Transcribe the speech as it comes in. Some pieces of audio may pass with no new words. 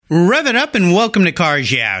Rev it up and welcome to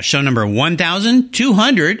Cars Yeah, show number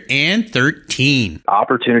 1213.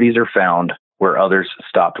 Opportunities are found where others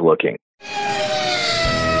stopped looking.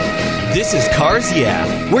 This is Cars Yeah,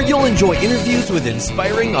 where you'll enjoy interviews with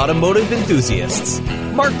inspiring automotive enthusiasts.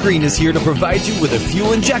 Mark Green is here to provide you with a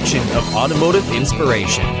fuel injection of automotive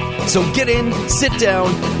inspiration. So get in, sit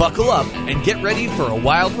down, buckle up, and get ready for a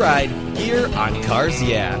wild ride here on Cars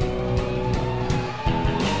Yeah.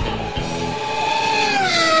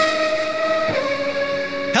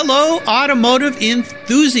 Hello, automotive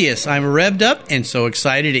enthusiasts. I'm revved up and so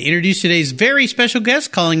excited to introduce today's very special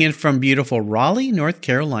guest calling in from beautiful Raleigh, North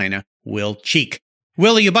Carolina, Will Cheek.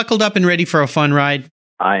 Will, are you buckled up and ready for a fun ride?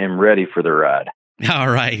 I am ready for the ride. All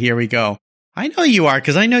right, here we go. I know you are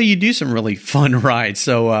because I know you do some really fun rides.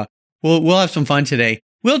 So we'll have some fun today.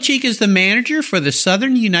 Will Cheek is the manager for the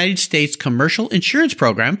Southern United States Commercial Insurance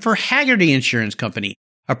Program for Hagerty Insurance Company,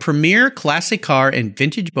 a premier classic car and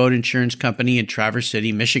vintage boat insurance company in Traverse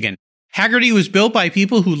City, Michigan. Hagerty was built by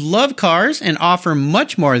people who love cars and offer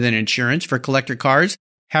much more than insurance for collector cars.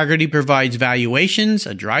 Hagerty provides valuations,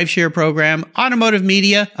 a drive share program, automotive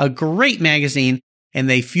media, a great magazine, and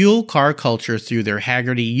they fuel car culture through their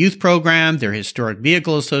Hagerty Youth Program, their Historic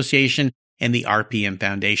Vehicle Association, and the RPM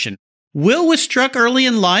Foundation. Will was struck early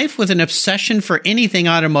in life with an obsession for anything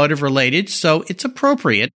automotive related, so it's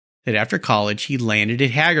appropriate that after college he landed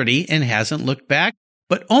at Hagerty and hasn't looked back,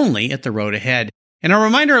 but only at the road ahead. And I'll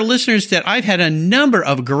remind our listeners that I've had a number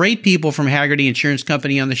of great people from Hagerty Insurance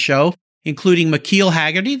Company on the show, including McKeel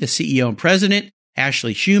Hagerty, the CEO and president,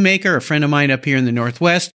 Ashley Shoemaker, a friend of mine up here in the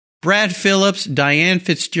Northwest, Brad Phillips, Diane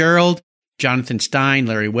Fitzgerald, Jonathan Stein,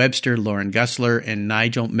 Larry Webster, Lauren Gussler, and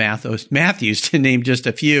Nigel Matthews, to name just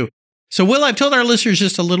a few. So, Will, I've told our listeners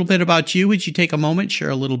just a little bit about you. Would you take a moment, share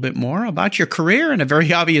a little bit more about your career and a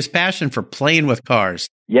very obvious passion for playing with cars?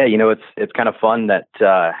 Yeah, it's kind of fun that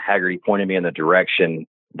Hagerty pointed me in the direction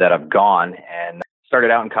that I've gone, and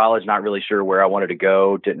started out in college not really sure where I wanted to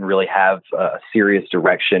go, didn't really have a serious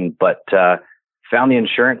direction, but found the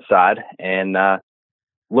insurance side and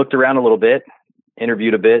looked around a little bit,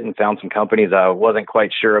 interviewed a bit, and found some companies I wasn't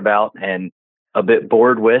quite sure about and a bit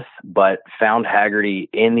bored with, but found Hagerty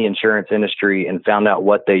in the insurance industry and found out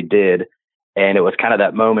what they did. And it was kind of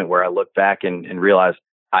that moment where I looked back and realized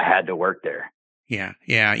I had to work there. Yeah.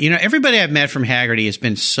 Everybody I've met from Hagerty has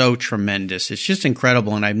been so tremendous. It's just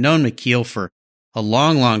incredible. And I've known McKeel for a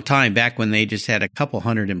long, long time, back when they just had a couple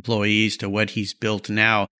hundred employees to what he's built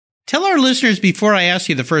now. Tell our listeners, before I ask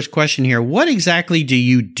you the first question here, what exactly do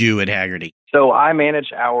you do at Hagerty? So I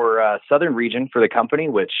manage our southern region for the company,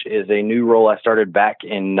 which is a new role I started back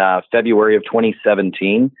in February of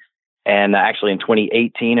 2017, and actually in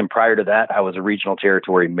 2018. And prior to that, I was a regional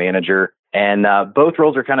territory manager. And both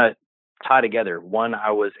roles are kind of tied together. One,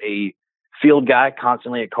 I was a field guy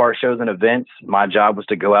constantly at car shows and events. My job was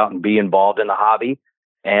to go out and be involved in the hobby.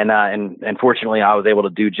 And fortunately, I was able to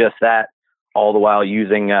do just that, all the while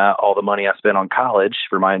using all the money I spent on college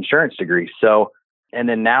for my insurance degree. So, and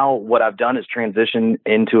then now what I've done is transition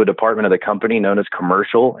into a department of the company known as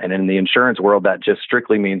commercial. And in the insurance world, that just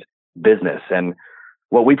strictly means business. And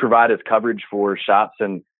what we provide is coverage for shops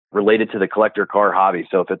and related to the collector car hobby.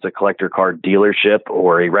 So if it's a collector car dealership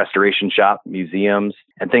or a restoration shop, museums,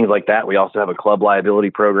 and things like that, we also have a club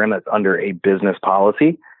liability program that's under a business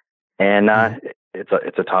policy. And it's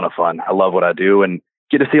a ton of fun. I love what I do and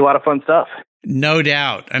get to see a lot of fun stuff. No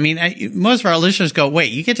doubt. I mean, most of our listeners go,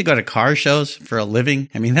 wait, you get to go to car shows for a living?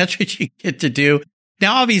 I mean, that's what you get to do.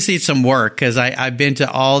 Now, obviously, it's some work because I've been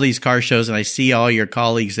to all these car shows and I see all your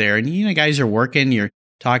colleagues there. And, guys are working, you're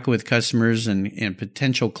talking with customers and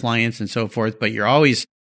potential clients and so forth, but you're always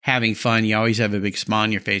having fun. You always have a big smile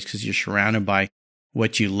on your face because you're surrounded by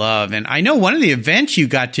what you love. And I know one of the events you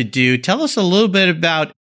got to do, tell us a little bit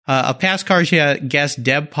about a past Cars Yeah guest,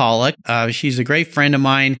 Deb Pollock. She's a great friend of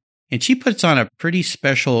mine. And she puts on a pretty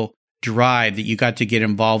special drive that you got to get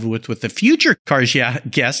involved with the future Cars Yeah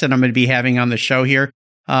guest that I'm going to be having on the show here.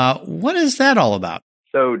 What is that all about?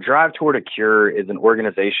 So Drive Toward a Cure is an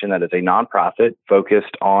organization that is a nonprofit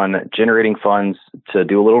focused on generating funds to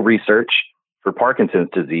do a little research for Parkinson's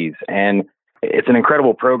disease. And it's an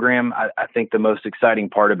incredible program. I think the most exciting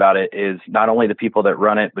part about it is not only the people that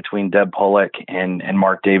run it between Deb Pollock and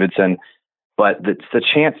Mark Davidson, but it's the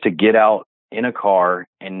chance to get out in a car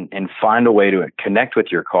and find a way to connect with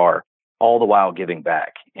your car, all the while giving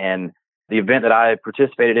back. And the event that I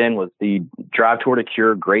participated in was the Drive Toward a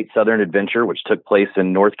Cure Great Southern Adventure, which took place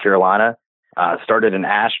in North Carolina. Started in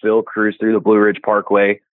Asheville, cruised through the Blue Ridge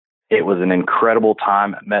Parkway. It was an incredible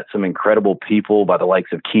time. I met some incredible people by the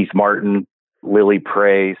likes of Keith Martin, Lily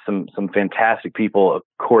Prey, some fantastic people, of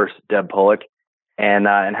course, Deb Pollock.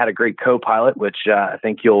 and had a great co-pilot, which I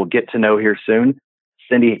think you'll get to know here soon,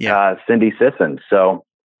 Cindy Sisson. So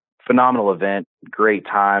phenomenal event, great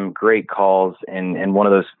time, great calls, and one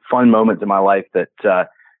of those fun moments in my life that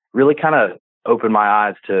really kind of opened my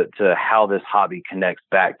eyes to how this hobby connects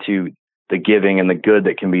back to the giving and the good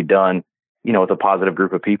that can be done, with a positive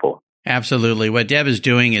group of people. Absolutely. What Deb is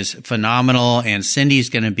doing is phenomenal, and Cindy's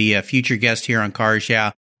going to be a future guest here on Cars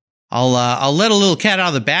Yeah. I'll let a little cat out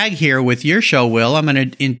of the bag here with your show, Will. I'm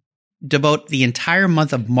going to devote the entire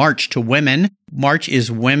month of March to women. March is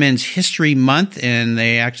Women's History Month, and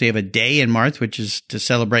they actually have a day in March, which is to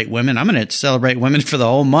celebrate women. I'm going to celebrate women for the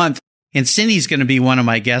whole month, and Cindy's going to be one of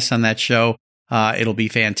my guests on that show. It'll be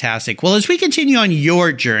fantastic. Well, as we continue on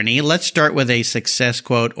your journey, let's start with a success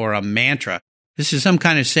quote or a mantra. This is some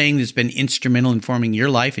kind of saying that's been instrumental in forming your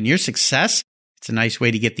life and your success. It's a nice way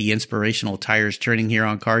to get the inspirational tires turning here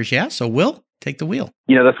on Cars Yeah. So, Will, take the wheel.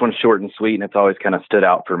 This one's short and sweet, and it's always kind of stood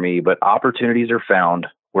out for me. But opportunities are found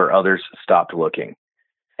where others stopped looking.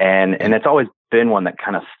 And it's always been one that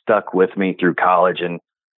kind of stuck with me through college. And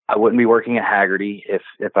I wouldn't be working at Hagerty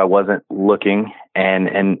if I wasn't looking.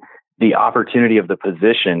 And the opportunity of the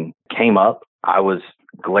position came up. I was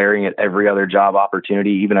glaring at every other job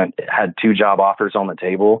opportunity, even I had 2 job offers on the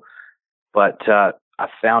table. But I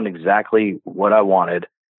found exactly what I wanted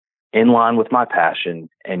in line with my passion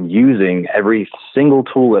and using every single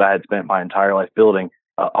tool that I had spent my entire life building,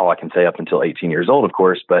 all I can say up until 18 years old, of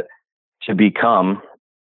course, but to become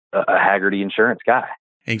a Hagerty insurance guy.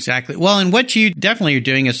 Exactly. Well, and what you definitely are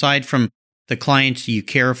doing, aside from the clients you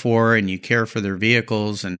care for and you care for their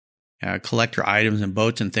vehicles and collector items and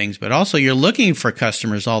boats and things, but also you're looking for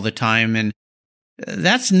customers all the time. And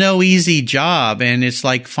that's no easy job. And it's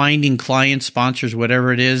like finding clients, sponsors,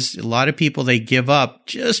 whatever it is. A lot of people, they give up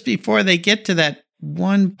just before they get to that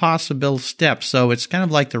one possible step. So it's kind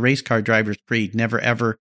of like the race car driver's creed, never,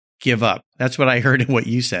 ever give up. That's what I heard in what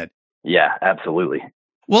you said. Yeah, absolutely.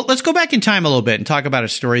 Well, let's go back in time a little bit and talk about a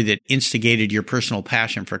story that instigated your personal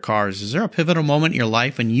passion for cars. Is there a pivotal moment in your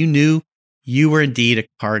life when you knew you were indeed a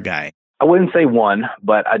car guy? I wouldn't say one,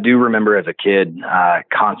 but I do remember as a kid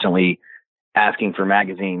constantly asking for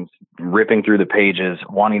magazines, ripping through the pages,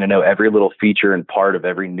 wanting to know every little feature and part of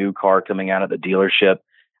every new car coming out of the dealership.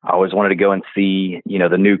 I always wanted to go and see,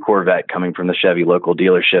 the new Corvette coming from the Chevy local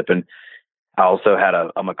dealership. And I also had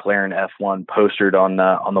a McLaren F1 postered on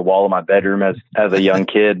the wall of my bedroom as a young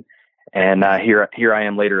kid. And here I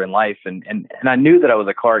am later in life. And I knew that I was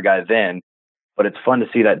a car guy then, but it's fun to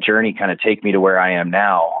see that journey kind of take me to where I am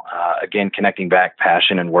now. Again, connecting back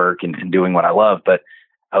passion and work and doing what I love. But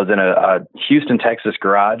I was in a Houston, Texas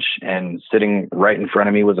garage, and sitting right in front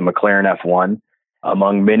of me was a McLaren F1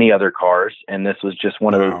 among many other cars. And this was just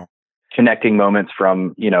one of those connecting moments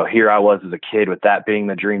from, here I was as a kid with that being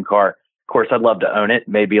the dream car. Of course, I'd love to own it.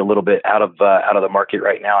 Maybe a little bit out of the market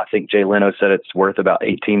right now. I think Jay Leno said it's worth about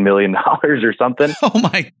 $18 million or something. Oh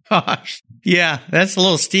my gosh. Yeah, that's a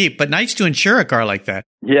little steep, but nice to insure a car like that.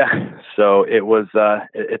 Yeah. So it was,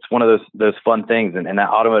 it's one of those fun things. And that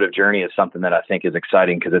automotive journey is something that I think is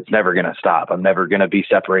exciting because it's never going to stop. I'm never going to be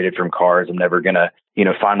separated from cars. I'm never going to,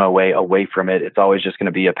 find my way away from it. It's always just going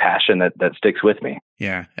to be a passion that sticks with me.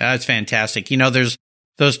 Yeah, that's fantastic. There's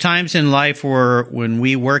those times in life where when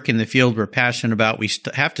we work in the field we're passionate about, we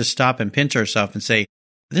have to stop and pinch ourselves and say,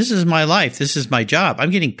 this is my life. This is my job.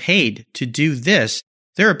 I'm getting paid to do this.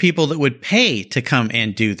 There are people that would pay to come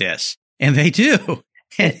and do this, and they do.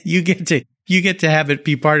 And you get to have it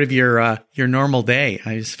be part of your normal day.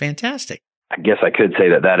 It's fantastic. I guess I could say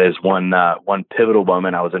that is one pivotal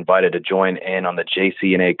moment. I was invited to join in on the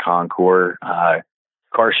JCNA Concours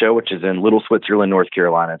car show, which is in Little Switzerland, North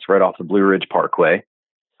Carolina. It's right off the Blue Ridge Parkway.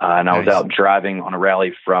 And I was out driving on a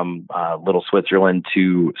rally from Little Switzerland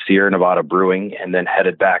to Sierra Nevada Brewing and then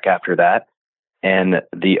headed back after that. And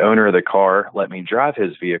the owner of the car let me drive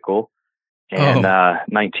his vehicle and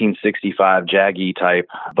 1965 Jag E-Type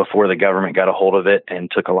before the government got a hold of it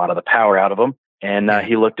and took a lot of the power out of them. And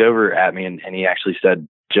he looked over at me and he actually said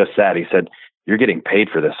just that. He said, "You're getting paid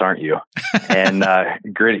for this, aren't you?" And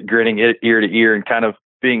grinning ear to ear and kind of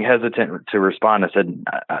being hesitant to respond. I said,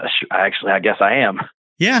 I guess I am.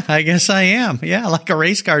 Yeah, I guess I am. Yeah, like a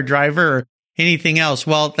race car driver or anything else.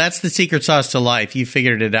 Well, that's the secret sauce to life. You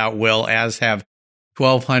figured it out, Will, as have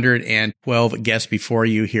 1,212 guests before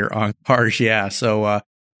you here on Cars Yeah. So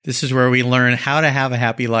this is where we learn how to have a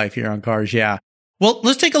happy life here on Cars Yeah. Well,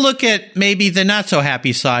 let's take a look at maybe the not so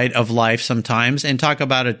happy side of life sometimes and talk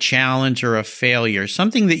about a challenge or a failure,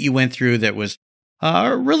 something that you went through that was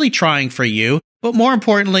are really trying for you. But more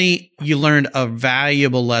importantly, you learned a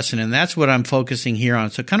valuable lesson, and that's what I'm focusing here on.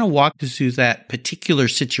 So kind of walk us through that particular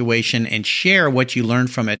situation and share what you learned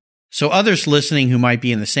from it so others listening who might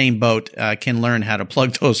be in the same boat can learn how to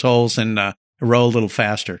plug those holes and row a little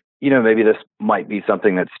faster. Maybe this might be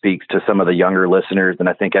something that speaks to some of the younger listeners, and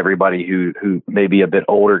I think everybody who may be a bit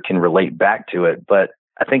older can relate back to it. But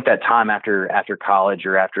I think that time after college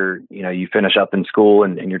or after, you finish up in school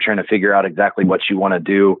and you're trying to figure out exactly what you want to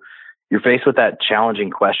do, you're faced with that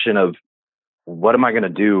challenging question of, what am I going to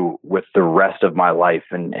do with the rest of my life?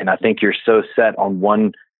 And I think you're so set on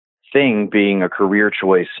one thing being a career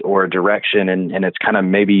choice or a direction, and it's kind of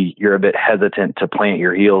maybe you're a bit hesitant to plant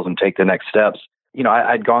your heels and take the next steps.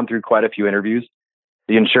 I'd gone through quite a few interviews.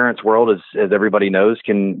 The insurance world, as everybody knows,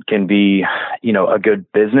 can be, a good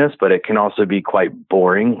business, but it can also be quite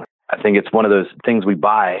boring. I think it's one of those things we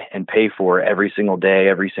buy and pay for every single day,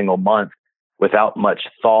 every single month, without much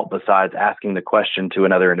thought besides asking the question to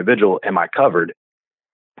another individual, am I covered?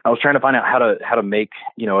 I was trying to find out how to make,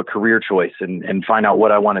 a career choice and find out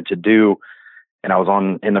what I wanted to do. And I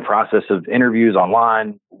was in the process of interviews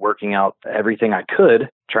online, working out everything I could,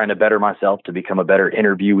 trying to better myself to become a better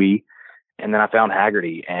interviewee. And then I found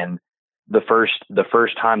Hagerty. And the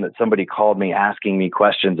first time that somebody called me asking me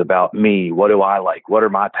questions about me, what do I like? What are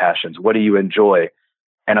my passions? What do you enjoy?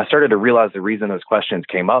 And I started to realize the reason those questions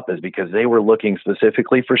came up is because they were looking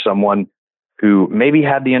specifically for someone who maybe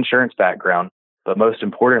had the insurance background, but most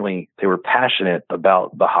importantly, they were passionate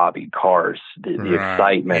about the hobby, cars, the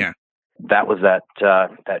excitement. Yeah. That was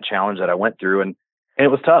that challenge that I went through, and it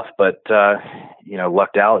was tough, but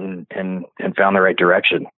lucked out and found the right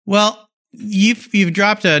direction. Well, you've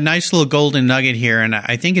dropped a nice little golden nugget here, and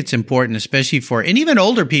I think it's important, especially for and even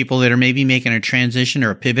older people that are maybe making a transition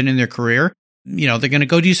or a pivot in their career. They're going to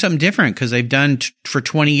go do something different because they've done for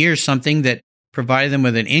 20 years something that provided them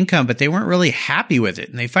with an income, but they weren't really happy with it,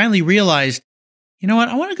 and they finally realized, you know what,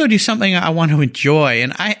 I want to go do something I want to enjoy.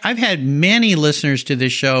 And I've had many listeners to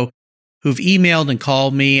this show who've emailed and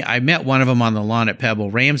called me. I met one of them on the lawn at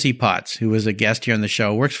Pebble, Ramsey Potts, who was a guest here on the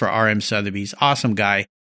show, works for RM Sotheby's. Awesome guy.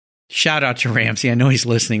 Shout out to Ramsey. I know he's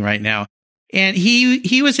listening right now. And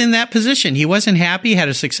he was in that position. He wasn't happy, had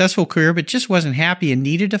a successful career, but just wasn't happy and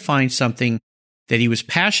needed to find something that he was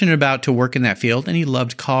passionate about to work in that field. And he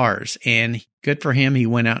loved cars. And good for him. He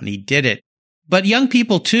went out and he did it. But young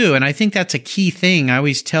people too. And I think that's a key thing. I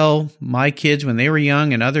always tell my kids when they were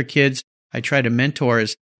young and other kids I try to mentor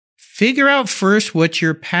is, figure out first what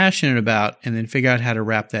you're passionate about and then figure out how to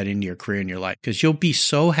wrap that into your career and your life, because you'll be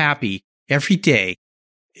so happy every day.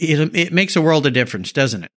 It makes a world of difference,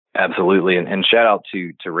 doesn't it? Absolutely. And shout out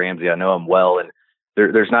to Ramsey. I know him well, and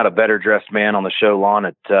there's not a better dressed man on the show lawn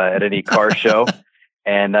at any car show.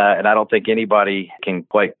 And I don't think anybody can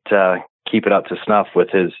quite keep it up to snuff with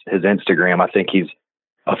his Instagram. I think he's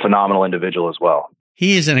a phenomenal individual as well.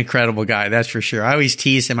 He is an incredible guy, that's for sure. I always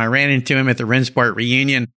tease him. I ran into him at the Rensport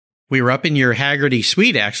reunion. We were up in your Hagerty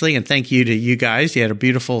suite, actually, and thank you to you guys. You had a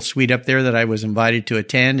beautiful suite up there that I was invited to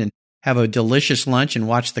attend and have a delicious lunch and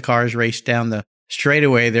watch the cars race down the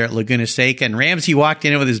straightaway there at Laguna Seca. And Ramsey walked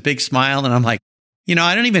in with his big smile, and I'm like,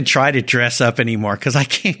 I don't even try to dress up anymore because I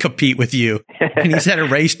can't compete with you. And he's at a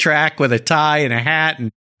racetrack with a tie and a hat and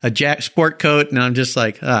a sport coat, and I'm just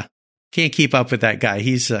like, can't keep up with that guy.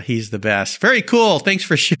 He's the best. Very cool. Thanks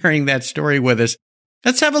for sharing that story with us.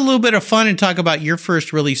 Let's have a little bit of fun and talk about your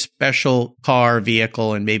first really special car,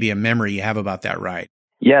 vehicle, and maybe a memory you have about that ride.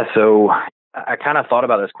 Yeah, so I kind of thought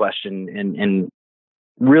about this question and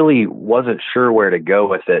really wasn't sure where to go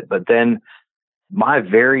with it. But then my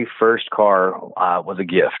very first car was a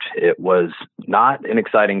gift. It was not an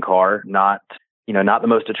exciting car, not the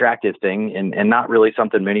most attractive thing, and not really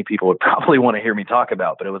something many people would probably want to hear me talk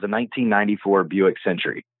about, but it was a 1994 Buick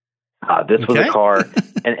Century. This was a car,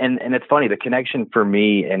 and it's funny, the connection for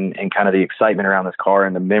me and kind of the excitement around this car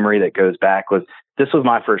and the memory that goes back was, this was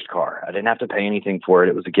my first car. I didn't have to pay anything for it.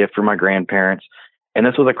 It was a gift from my grandparents. And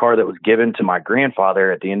this was a car that was given to my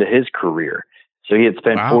grandfather at the end of his career. So he had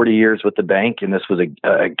spent 40 years with the bank, and this was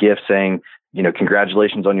a gift saying,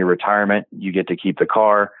 congratulations on your retirement. You get to keep the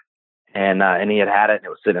car. And he had it, and it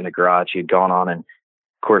was sitting in the garage. He had gone on, and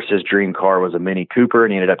of course his dream car was a Mini Cooper,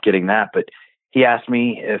 and he ended up getting that. But he asked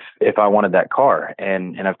me if I wanted that car.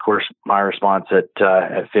 And of course, my response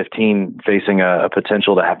at 15, facing a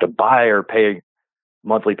potential to have to buy or pay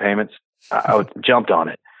monthly payments, I jumped on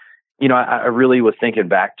it. I really was thinking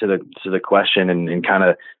back to the question and kind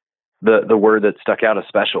of the word that stuck out as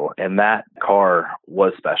special. And that car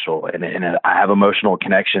was special. And I have emotional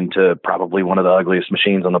connection to probably one of the ugliest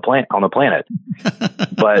machines on the planet.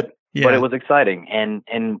 But but it was exciting. And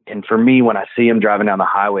for me, when I see him driving down the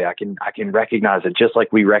highway, I can recognize it just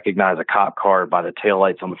like we recognize a cop car by the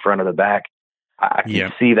taillights on the front or the back. I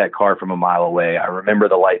can see that car from a mile away. I remember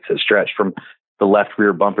the lights that stretched from the left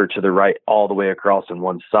rear bumper to the right all the way across in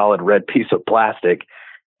one solid red piece of plastic.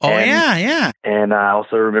 Yeah. And I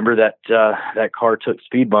also remember that that car took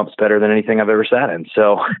speed bumps better than anything I've ever sat in.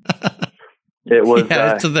 So it was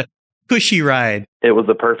the cushy ride. It was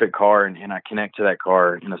the perfect car, and I connect to that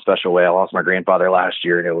car in a special way. I lost my grandfather last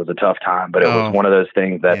year, and it was a tough time, but it was one of those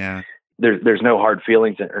things that there's no hard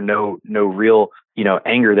feelings or no real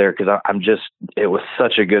anger there, because it was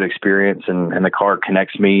such a good experience, and the car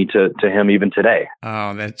connects me to him even today.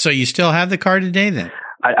 So you still have the car today then?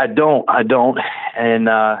 I don't. And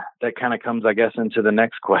that kind of comes, I guess, into the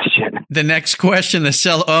next question. The next question,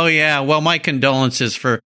 well, my condolences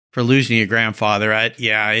for losing your grandfather.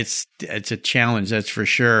 It's a challenge, that's for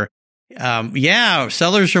sure.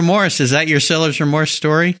 Seller's remorse. Is that your seller's remorse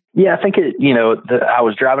story? Yeah, I think I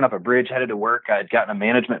was driving up a bridge headed to work. I had gotten a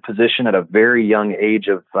management position at a very young age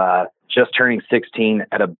of just turning 16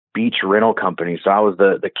 at a beach rental company. So I was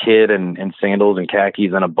the kid in sandals and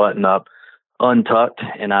khakis and a button up, untucked,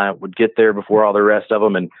 and I would get there before all the rest of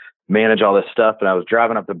them and manage all this stuff. And I was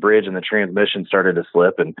driving up the bridge, and the transmission started to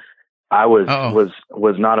slip, and I was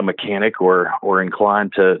not a mechanic or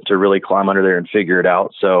inclined to really climb under there and figure it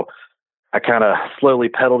out. So I kind of slowly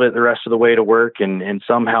pedaled it the rest of the way to work, and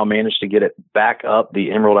somehow managed to get it back up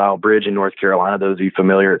the Emerald Isle Bridge in North Carolina. Those of you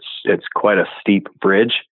familiar, it's quite a steep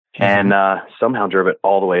bridge, and somehow drove it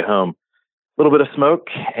all the way home. A little bit of smoke,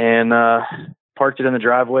 and parked it in the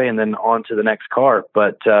driveway, and then on to the next car.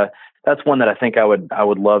 But that's one that I think I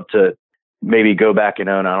would love to maybe go back and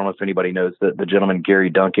own. I don't know if anybody knows the gentleman, Gary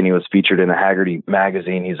Duncan. He was featured in the Hagerty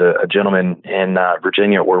magazine. He's a gentleman in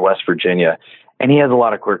Virginia or West Virginia, and he has a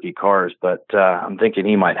lot of quirky cars, but I'm thinking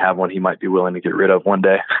he might have one he might be willing to get rid of one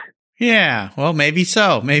day. Yeah, well, maybe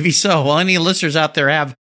so. Well, any listeners out there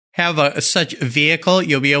have such a vehicle,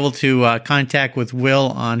 you'll be able to contact with Will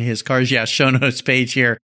on his Cars Yeah show notes page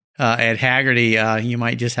here at Hagerty. You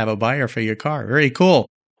might just have a buyer for your car. Very cool.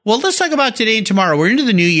 Well, let's talk about today and tomorrow. We're into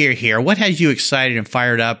the new year here. What has you excited and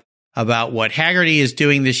fired up about what Hagerty is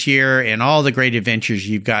doing this year and all the great adventures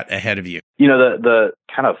you've got ahead of you? The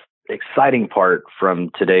kind of exciting part from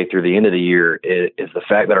today through the end of the year is the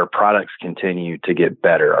fact that our products continue to get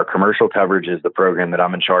better. Our commercial coverage is the program that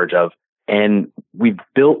I'm in charge of, and we've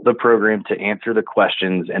built the program to answer the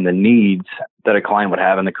questions and the needs that a client would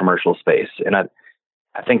have in the commercial space. And I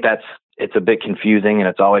think it's a bit confusing, and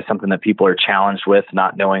it's always something that people are challenged with,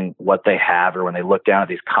 not knowing what they have, or when they look down at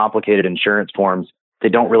these complicated insurance forms, they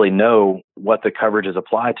don't really know what the coverages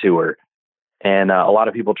apply to her. And a lot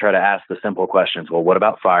of people try to ask the simple questions. Well, what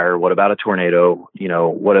about fire? What about a tornado?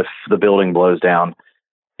 What if the building blows down?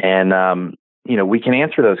 And, we can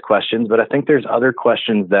answer those questions, but I think there's other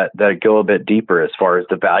questions that go a bit deeper as far as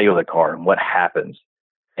the value of the car and what happens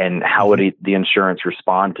and how would the insurance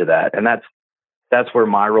respond to that. And that's where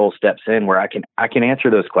my role steps in, where I can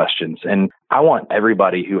answer those questions. And I want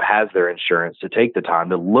everybody who has their insurance to take the time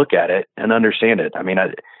to look at it and understand it. I mean,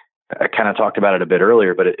 I kind of talked about it a bit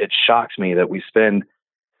earlier, but it shocks me that we spend,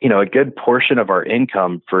 a good portion of our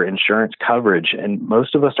income for insurance coverage, and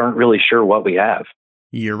most of us aren't really sure what we have.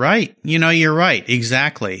 You're right. You're right.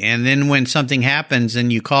 Exactly. And then when something happens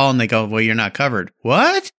and you call and they go, well, you're not covered.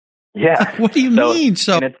 What? Yeah. What do you mean?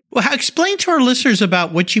 Explain to our listeners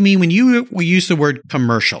about what you mean when you use the word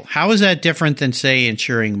commercial. How is that different than, say,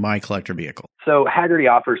 insuring my collector vehicle? So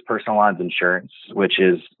Hagerty offers personal lines insurance, which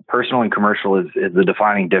is personal and commercial is the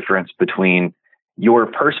defining difference between your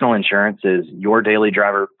personal insurance is your daily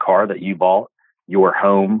driver car that you bought, your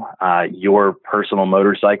home, your personal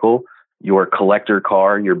motorcycle, your collector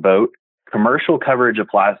car, your boat. Commercial coverage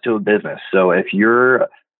applies to a business. So if you're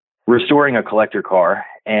restoring a collector car,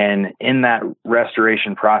 and in that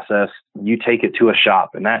restoration process, you take it to a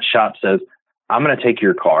shop, and that shop says, I'm going to take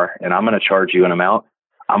your car and I'm going to charge you an amount.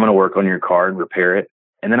 I'm going to work on your car and repair it,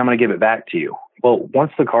 and then I'm going to give it back to you. Well,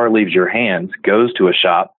 once the car leaves your hands, goes to a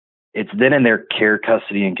shop, it's then in their care,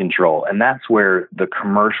 custody, and control. And that's where the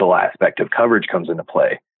commercial aspect of coverage comes into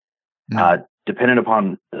play. Depending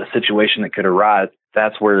upon the situation that could arise,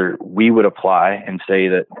 that's where we would apply and say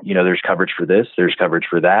that, there's coverage for this, there's coverage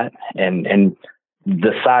for that. And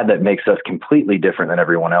the side that makes us completely different than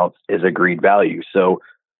everyone else is agreed value. So,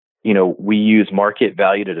 we use market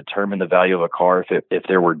value to determine the value of a car if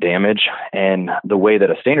there were damage. And the way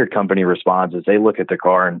that a standard company responds is they look at the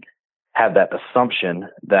car and have that assumption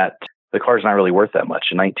that the car's not really worth that much.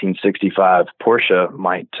 A 1965 Porsche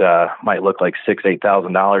might look like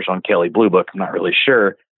 $6,000-8,000 on Kelley Blue Book. I'm not really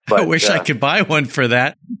sure. But, I wish I could buy one for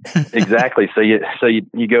that. Exactly. So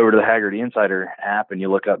you go over to the Hagerty Insider app and you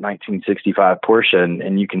look up 1965 Porsche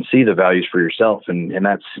and you can see the values for yourself. And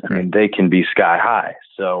that's, I mean, they can be sky high.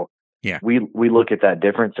 So yeah, we look at that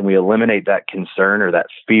difference and we eliminate that concern or that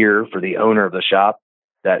fear for the owner of the shop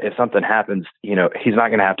that if something happens, he's not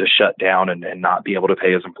going to have to shut down and not be able to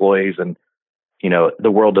pay his employees. And,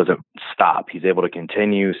 the world doesn't stop. He's able to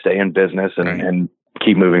continue, stay in business and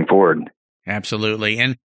keep moving forward. Absolutely.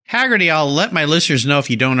 And Hagerty, I'll let my listeners know if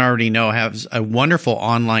you don't already know, has a wonderful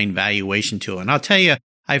online valuation tool. And I'll tell you,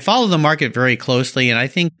 I follow the market very closely, and I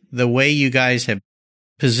think the way you guys have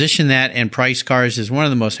positioned that and price cars is one of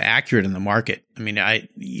the most accurate in the market. I mean,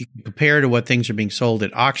 you compare to what things are being sold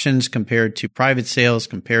at auctions, compared to private sales,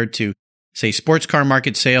 compared to, say, sports car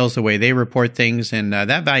market sales, the way they report things. And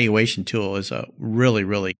that valuation tool is a really,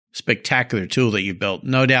 really spectacular tool that you built.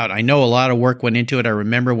 No doubt. I know a lot of work went into it. I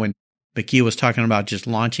remember when Bakia was talking about just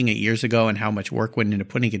launching it years ago and how much work went into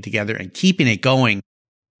putting it together and keeping it going.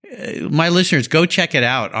 My listeners, go check it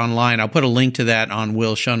out online. I'll put a link to that on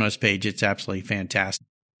Will's show notes page. It's absolutely fantastic.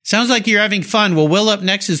 Sounds like you're having fun. Well, Will, up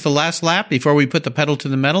next is the last lap. Before we put the pedal to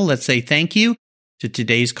the metal, let's say thank you to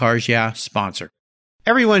today's Cars Yeah sponsor.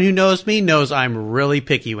 Everyone who knows me knows I'm really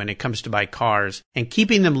picky when it comes to my cars and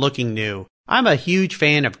keeping them looking new. I'm a huge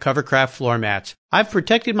fan of Covercraft floor mats. I've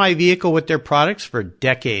protected my vehicle with their products for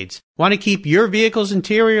decades. Want to keep your vehicle's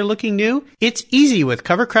interior looking new? It's easy with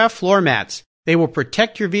Covercraft floor mats. They will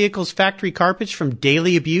protect your vehicle's factory carpets from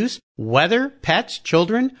daily abuse, weather, pets,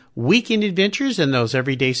 children, weekend adventures, and those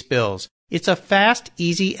everyday spills. It's a fast,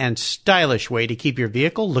 easy, and stylish way to keep your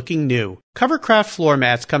vehicle looking new. Covercraft floor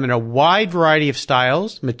mats come in a wide variety of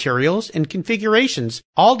styles, materials, and configurations,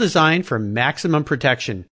 all designed for maximum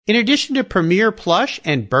protection. In addition to Premier Plush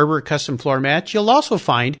and Berber custom floor mats, you'll also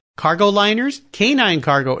find cargo liners, canine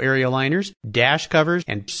cargo area liners, dash covers,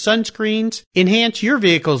 and sunscreens. Enhance your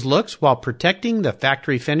vehicle's looks while protecting the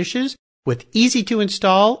factory finishes with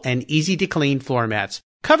easy-to-install and easy-to-clean floor mats.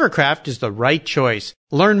 Covercraft is the right choice.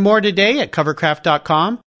 Learn more today at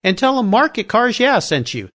covercraft.com and tell them Mark at Cars Yeah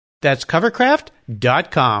sent you. That's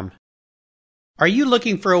covercraft.com. Are you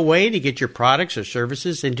looking for a way to get your products or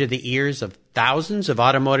services into the ears of thousands of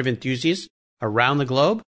automotive enthusiasts around the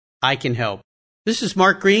globe? I can help. This is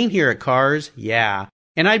Mark Green here at Cars Yeah,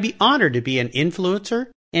 and I'd be honored to be an influencer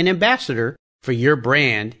and ambassador for your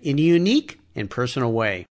brand in a unique and personal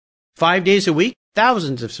way. 5 days a week,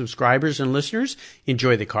 thousands of subscribers and listeners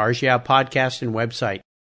enjoy the Cars Yeah podcast and website.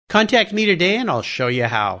 Contact me today and I'll show you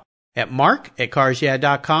how at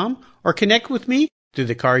mark@carsyeah.com or connect with me through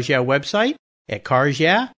the Cars Yeah website at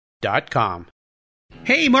carsyeah.com.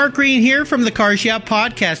 Hey, Mark Green here from the Cars Yeah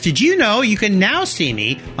podcast. Did you know you can now see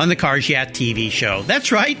me on the Cars Yeah TV show?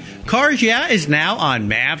 That's right. Cars Yeah is now on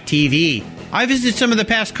MAV TV. I visit some of the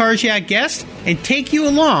past Cars Yeah guests and take you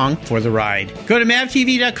along for the ride. Go to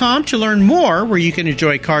mavtv.com to learn more where you can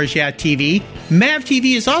enjoy Cars Yeah TV. MAV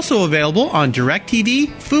TV is also available on DirecTV,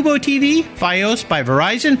 Fubo TV, Fios by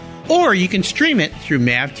Verizon, or you can stream it through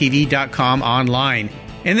mavtv.com online.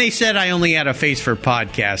 And they said I only had a face for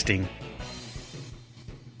podcasting.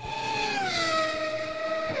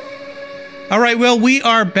 All right, well, we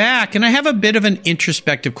are back, and I have a bit of an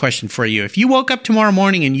introspective question for you. If you woke up tomorrow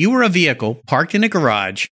morning and you were a vehicle parked in a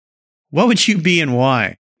garage, what would you be and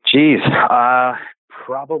why? Geez,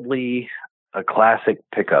 probably a classic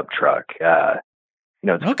pickup truck.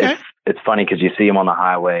 Okay. It's funny because you see them on the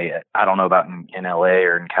highway. I don't know about in LA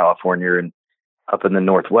or in California and up in the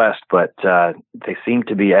Northwest, but they seem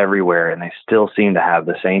to be everywhere, and they still seem to have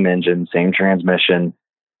the same engine, same transmission,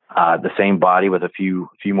 the same body with a few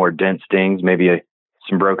more dent stings, maybe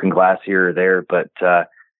some broken glass here or there, but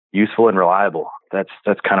useful and reliable. That's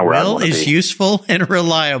kind of where I want to be. Will is useful and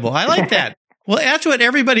reliable. I like that. Well, that's what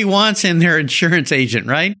everybody wants in their insurance agent,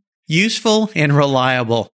 right? Useful and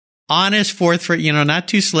reliable. Honest, forthright, not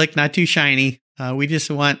too slick, not too shiny. We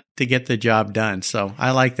just want to get the job done. So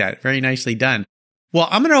I like that. Very nicely done. Well,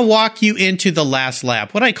 I'm going to walk you into the last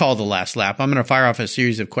lap, what I call the last lap. I'm going to fire off a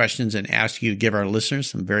series of questions and ask you to give our listeners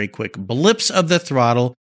some very quick blips of the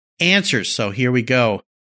throttle answers. So here we go.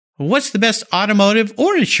 What's the best automotive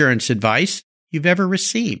or insurance advice you've ever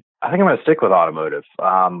received? I think I'm going to stick with automotive.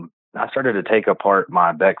 I started to take apart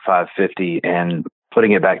my Beck 550, and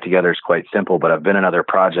putting it back together is quite simple, but I've been in other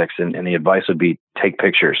projects, and the advice would be take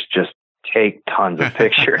pictures. Just take tons of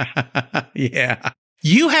pictures. Yeah.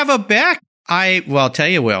 You have a Beck. I'll tell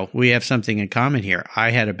you, Will, we have something in common here. I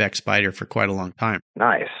had a Beck Spider for quite a long time.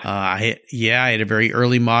 Nice. I had a very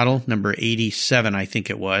early model, number 87, I think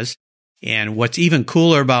it was. And what's even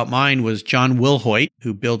cooler about mine was John Wilhoit,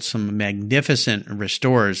 who built some magnificent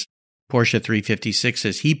restores, Porsche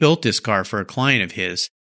 356s. He built this car for a client of his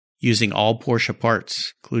using all Porsche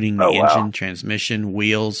parts, including the engine, transmission,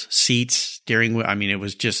 wheels, seats, steering wheel. I mean, it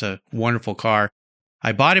was just a wonderful car.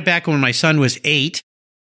 I bought it back when my son was 8.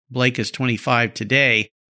 Blake is 25 today.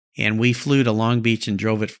 And we flew to Long Beach and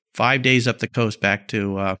drove it 5 days up the coast back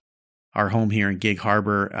to our home here in Gig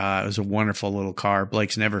Harbor. It was a wonderful little car.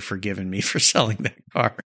 Blake's never forgiven me for selling that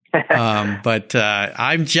car. But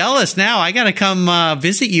I'm jealous now. I got to come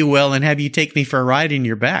visit you, Will, and have you take me for a ride in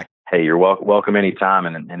your back. Hey, you're welcome anytime.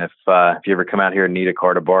 And if you ever come out here and need a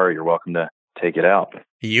car to borrow, you're welcome to take it out.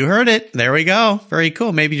 You heard it. There we go. Very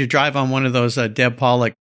cool. Maybe to drive on one of those Deb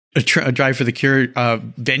Pollock Drive for the Cure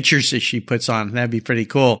ventures that she puts on. That'd be pretty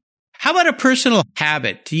cool. How about a personal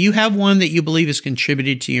habit? Do you have one that you believe has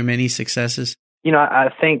contributed to your many successes? I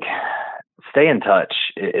think stay in touch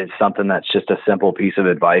is something that's just a simple piece of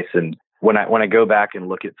advice. And when I go back and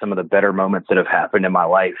look at some of the better moments that have happened in my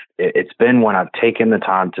life, it's been when I've taken the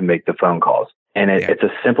time to make the phone calls. And it's a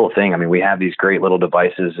simple thing. I mean, we have these great little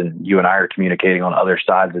devices, and you and I are communicating on other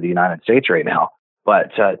sides of the United States right now.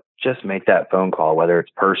 But just make that phone call, whether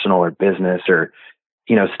it's personal or business, or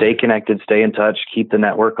stay connected, stay in touch, keep the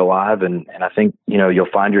network alive. And I think, you'll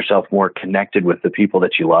find yourself more connected with the people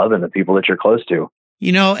that you love and the people that you're close to.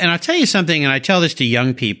 And I'll tell you something, and I tell this to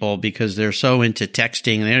young people because they're so into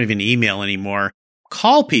texting and they don't even email anymore.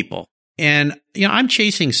 Call people. And, I'm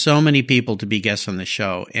chasing so many people to be guests on the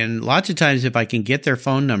show. And lots of times if I can get their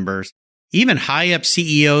phone numbers, even high up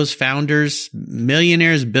CEOs, founders,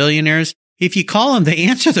 millionaires, billionaires, if you call them, they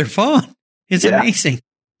answer their phone. It's amazing.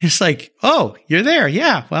 It's like, oh, you're there.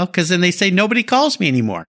 Yeah. Well, because then they say nobody calls me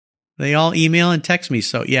anymore. They all email and text me.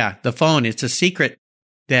 So yeah, the phone, it's a secret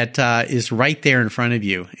that is right there in front of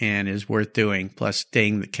you and is worth doing, plus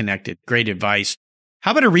staying connected. Great advice.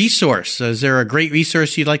 How about a resource? Is there a great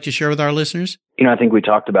resource you'd like to share with our listeners? I think we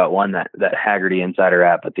talked about one, that Hagerty Insider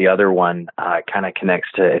app, but the other one kind of connects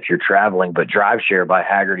to if you're traveling. But DriveShare by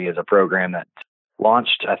Hagerty is a program that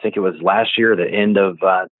launched, I think it was last year, the end of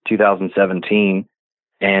 2017.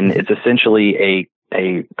 And it's essentially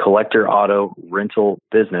a collector auto rental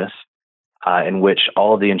business in which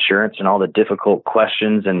all of the insurance and all the difficult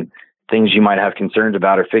questions and things you might have concerns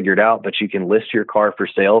about are figured out, but you can list your car for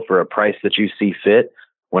sale for a price that you see fit.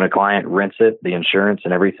 When a client rents it, the insurance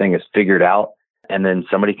and everything is figured out. And then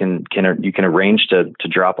somebody you can arrange to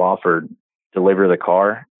drop off or deliver the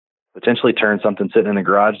car, potentially turn something sitting in the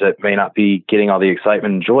garage that may not be getting all the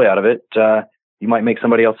excitement and joy out of it. You might make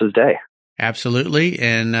somebody else's day. Absolutely.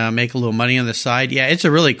 And make a little money on the side. Yeah, it's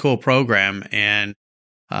a really cool program and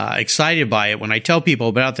excited by it. When I tell people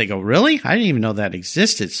about it, they go, really? I didn't even know that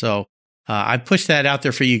existed. So I pushed that out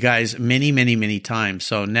there for you guys many, many, many times.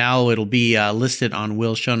 So now it'll be listed on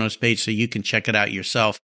Will's show notes page so you can check it out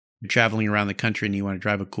yourself. You're traveling around the country and you want to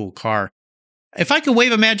drive a cool car. If I could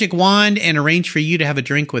wave a magic wand and arrange for you to have a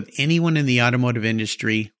drink with anyone in the automotive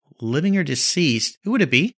industry, living or deceased, who would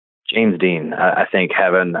it be? James Dean. I think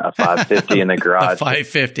having a 550 in the garage.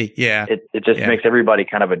 550, yeah. It just makes everybody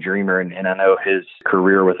kind of a dreamer. And I know his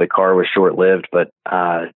career with the car was short-lived, but,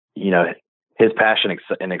 his passion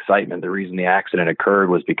and excitement, the reason the accident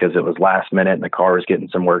occurred was because it was last minute and the car was getting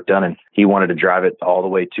some work done and he wanted to drive it all the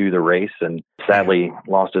way to the race and sadly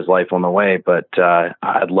lost his life on the way. But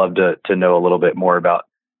I'd love to know a little bit more about,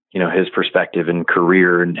 his perspective and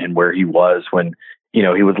career and where he was when, he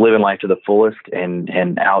was living life to the fullest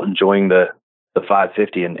and out enjoying the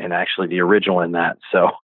 550 and actually the original in that.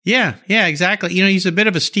 So yeah, exactly. He's a bit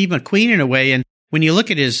of a Steve McQueen in a way. And when you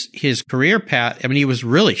look at his career path, I mean, he was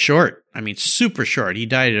really short. I mean, super short. He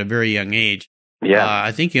died at a very young age. Yeah.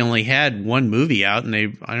 I think he only had one movie out, and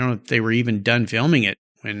I don't know if they were even done filming it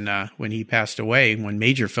when he passed away, one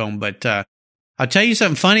major film. But I'll tell you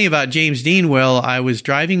something funny about James Dean, Will. I was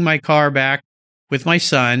driving my car back with my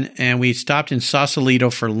son, and we stopped in Sausalito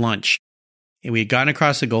for lunch. And we had gone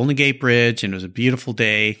across the Golden Gate Bridge, and it was a beautiful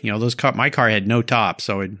day. My car had no top,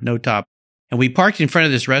 so it had no top. And we parked in front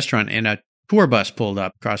of this restaurant, and a tour bus pulled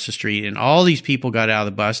up across the street, and all these people got out of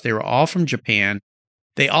the bus. They were all from Japan.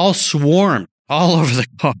 They all swarmed all over the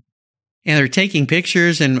car, and they're taking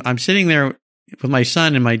pictures. And I'm sitting there with my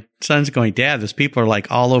son, and my son's going, "Dad, those people are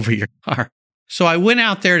like all over your car." So I went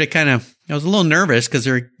out there to I was a little nervous because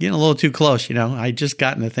they're getting a little too close. I just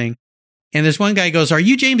got in the thing, and this one guy goes, "Are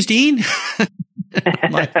you James Dean?"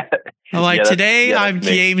 I'm like, "Today I'm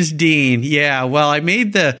James Dean." Yeah. Well, I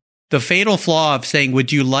made the fatal flaw of saying,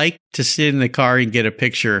 "Would you like to sit in the car and get a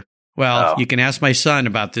picture?" Well, You can ask my son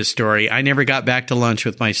about this story. I never got back to lunch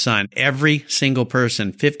with my son. Every single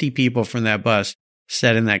person, 50 people from that bus,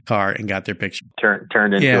 sat in that car and got their picture.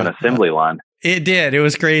 Turned into an assembly line. It did. It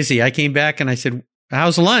was crazy. I came back and I said,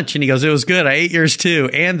 how's lunch? And he goes, it was good. I ate yours too,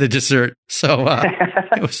 and the dessert. So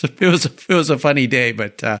it was a funny day,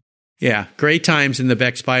 but yeah, great times in the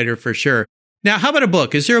Beck Spider for sure. Now, how about a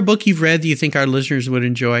book? Is there a book you've read that you think our listeners would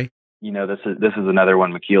enjoy? This is another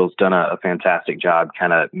one. McKeel's done a fantastic job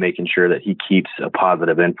kind of making sure that he keeps a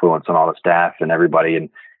positive influence on all the staff and everybody, and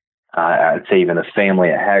I'd say even the family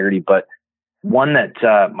at Hagerty. But one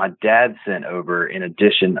that my dad sent over in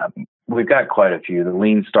addition, we've got quite a few. The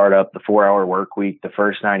Lean Startup, the 4-Hour Work Week, the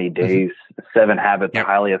First 90 Days, 7 Habits of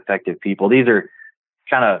Highly Effective People. These are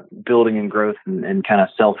kind of building and growth and kind of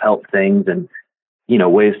self-help things and,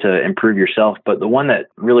 ways to improve yourself. But the one that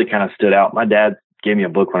really kind of stood out, my dad gave me a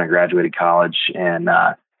book when I graduated college, and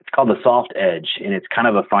it's called The Soft Edge. And it's kind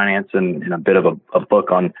of a finance and a bit of a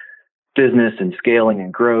book on business and scaling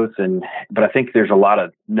and growth. But I think there's a lot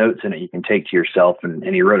of notes in it you can take to yourself. And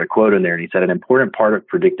he wrote a quote in there, and he said, an important part of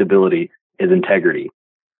predictability is integrity.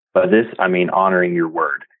 By this, I mean honoring your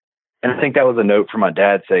word. And I think that was a note from my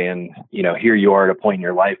dad saying, here you are at a point in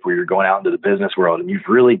your life where you're going out into the business world, and you've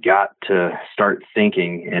really got to start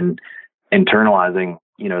thinking and internalizing,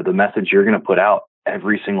 the message you're going to put out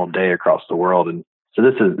every single day across the world. And so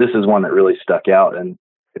this is one that really stuck out. And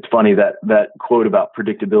it's funny that quote about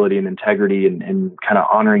predictability and integrity and kind of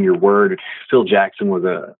honoring your word. Phil Jackson was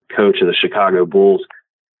a coach of the Chicago Bulls.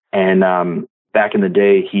 And back in the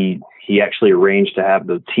day, he actually arranged to have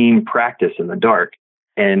the team practice in the dark.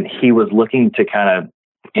 And he was looking to kind of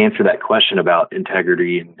answer that question about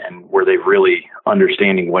integrity and were they really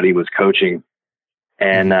understanding what he was coaching.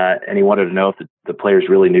 And he wanted to know if the players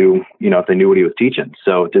really knew, if they knew what he was teaching.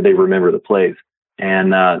 So did they remember the plays?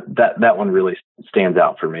 And that one really stands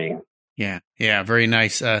out for me. Yeah, very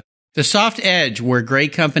nice. The Soft Edge, Where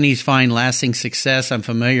Great Companies Find Lasting Success. I'm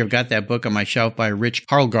familiar. I've got that book on my shelf by Rich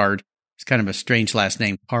Karlgaard. It's kind of a strange last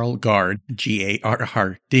name, Karlgaard,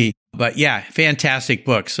 Garrd. But yeah, fantastic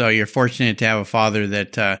book. So you're fortunate to have a father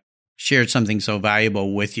that shared something so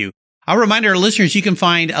valuable with you. I'll remind our listeners, you can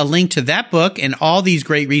find a link to that book and all these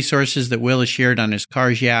great resources that Will has shared on his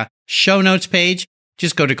Cars Yeah show notes page.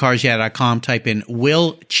 Just go to carsyeah.com, type in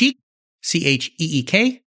Will Cheek,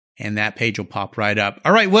 Cheek, and that page will pop right up.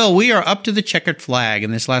 All right, Will, we are up to the checkered flag,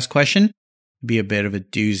 and this last question will be a bit of a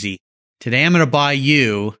doozy. Today, I'm going to buy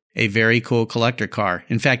you a very cool collector car.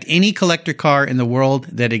 In fact, any collector car in the world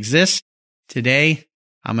that exists, today,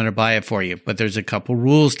 I'm going to buy it for you. But there's a couple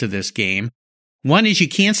rules to this game. One is you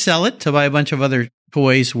can't sell it to buy a bunch of other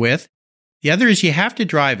toys with. The other is you have to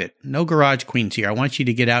drive it. No garage queens here. I want you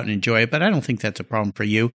to get out and enjoy it, but I don't think that's a problem for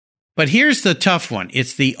you. But here's the tough one.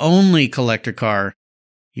 It's the only collector car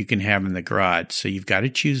you can have in the garage, so you've got to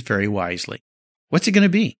choose very wisely. What's it going to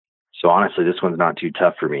be? So honestly, this one's not too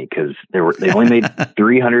tough for me because they only made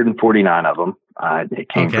 349 of them. It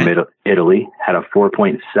came from Italy, had a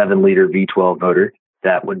 4.7 liter V12 motor.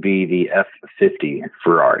 That would be the F50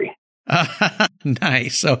 Ferrari.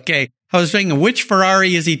 Nice. Okay. I was thinking, which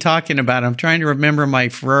Ferrari is he talking about? I'm trying to remember my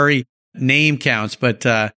Ferrari name counts, but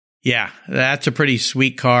yeah, that's a pretty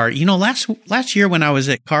sweet car. Last year when I was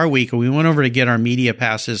at Car Week, we went over to get our media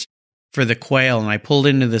passes for the Quail, and I pulled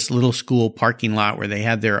into this little school parking lot where they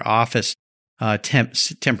had their office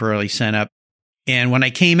temporarily set up. And when I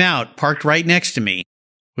came out, parked right next to me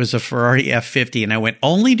was a Ferrari F50, and I went,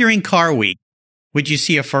 only during Car Week would you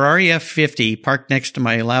see a Ferrari F50 parked next to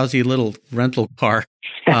my lousy little rental car,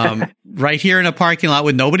 right here in a parking lot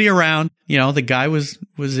with nobody around. The guy was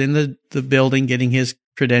in the building getting his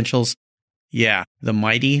credentials. Yeah, the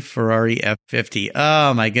mighty Ferrari F50.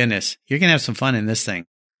 Oh my goodness. You're going to have some fun in this thing.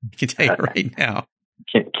 I can tell you right now.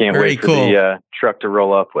 Can't wait for the truck to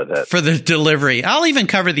roll up with it. For the delivery. I'll even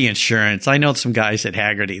cover the insurance. I know some guys at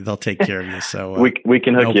Hagerty. They'll take care of you. So we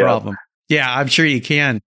can hook you up. Yeah, I'm sure you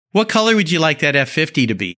can. What color would you like that F50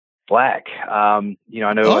 to be? Black. I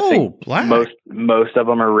think black. Most of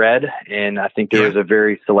them are red, and I think there was a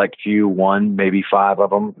very select few, 1, maybe 5 of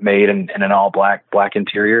them made in an all black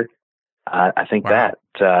interior. I think that.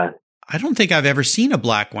 I don't think I've ever seen a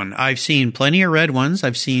black one. I've seen plenty of red ones.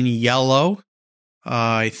 I've seen yellow.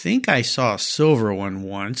 I think I saw a silver one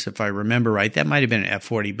once, if I remember right. That might have been an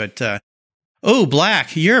F40, but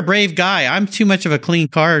black. You're a brave guy. I'm too much of a clean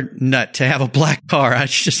car nut to have a black car. That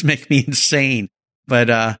just make me insane.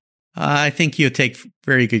 But I think you'll take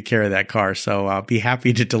very good care of that car. So I'll be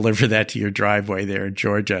happy to deliver that to your driveway there in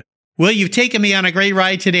Georgia. Will, you've taken me on a great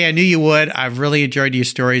ride today. I knew you would. I've really enjoyed your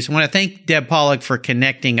stories. I want to thank Deb Pollock for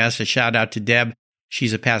connecting us. A shout out to Deb.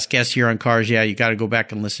 She's a past guest here on Cars Yeah. You got to go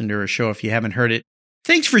back and listen to her show if you haven't heard it.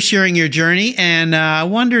 Thanks for sharing your journey. And I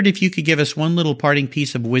wondered if you could give us one little parting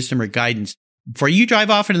piece of wisdom or guidance before you drive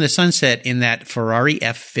off into the sunset in that Ferrari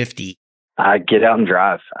F50. Get out and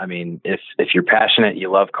drive. I mean, if you're passionate,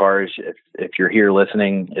 you love cars, if you're here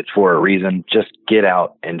listening, it's for a reason. Just get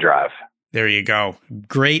out and drive. There you go.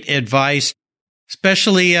 Great advice,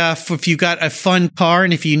 especially if you got a fun car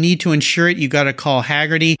and if you need to insure it, you got to call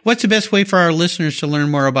Hagerty. What's the best way for our listeners to learn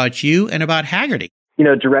more about you and about Hagerty?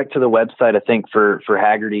 Direct to the website, I think, for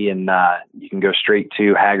Hagerty, and you can go straight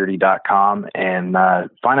to Hagerty.com and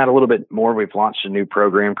find out a little bit more. We've launched a new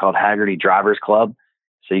program called Hagerty Drivers Club.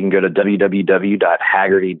 So you can go to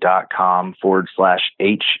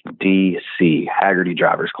www.hagerty.com/HDC, Hagerty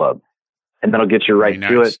Drivers Club. And that'll get you right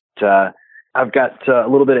to it. I've got a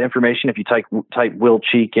little bit of information. If you type Will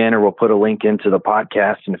Cheek in, or we'll put a link into the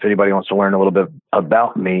podcast. And if anybody wants to learn a little bit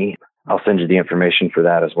about me, I'll send you the information for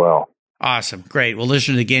that as well. Awesome. Great. Well,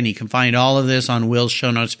 listeners, again, you can find all of this on Will's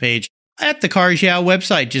show notes page at the Cars Yeah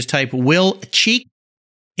website. Just type Will Cheek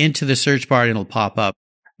into the search bar and it'll pop up.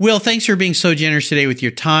 Will, thanks for being so generous today with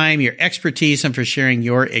your time, your expertise, and for sharing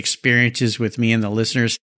your experiences with me and the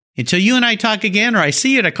listeners. Until you and I talk again, or I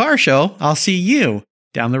see you at a car show, I'll see you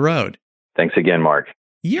down the road. Thanks again, Mark.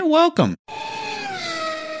 You're welcome.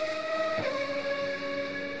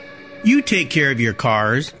 You take care of your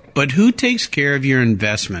cars, but who takes care of your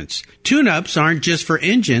investments? Tune-ups aren't just for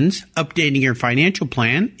engines. Updating your financial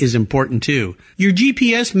plan is important too. Your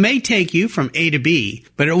GPS may take you from A to B,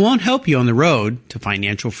 but it won't help you on the road to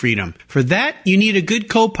financial freedom. For that, you need a good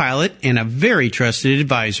co-pilot and a very trusted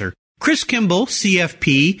advisor. Chris Kimball,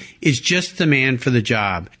 CFP, is just the man for the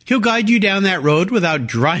job. He'll guide you down that road without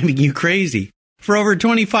driving you crazy. For over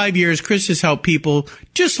 25 years, Chris has helped people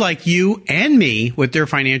just like you and me with their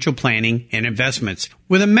financial planning and investments.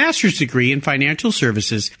 With a master's degree in financial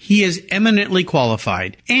services, he is eminently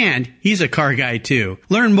qualified, and he's a car guy too.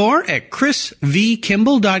 Learn more at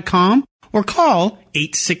chrisvkimball.com or call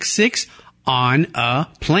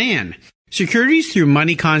 866-ON-A-PLAN. Securities through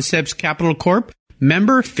Money Concepts Capital Corp.,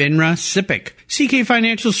 member FINRA SIPC. CK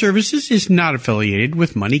Financial Services is not affiliated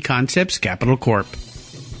with Money Concepts Capital Corp.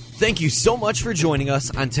 Thank you so much for joining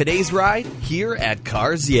us on today's ride here at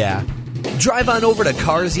Cars Yeah. Drive on over to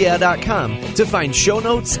carsyeah.com to find show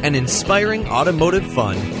notes and inspiring automotive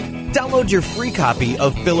fun. Download your free copy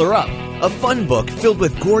of Filler Up, a fun book filled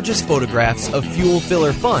with gorgeous photographs of fuel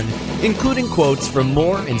filler fun, including quotes from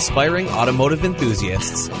more inspiring automotive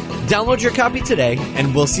enthusiasts. Download your copy today,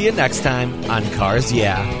 and we'll see you next time on Cars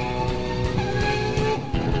Yeah.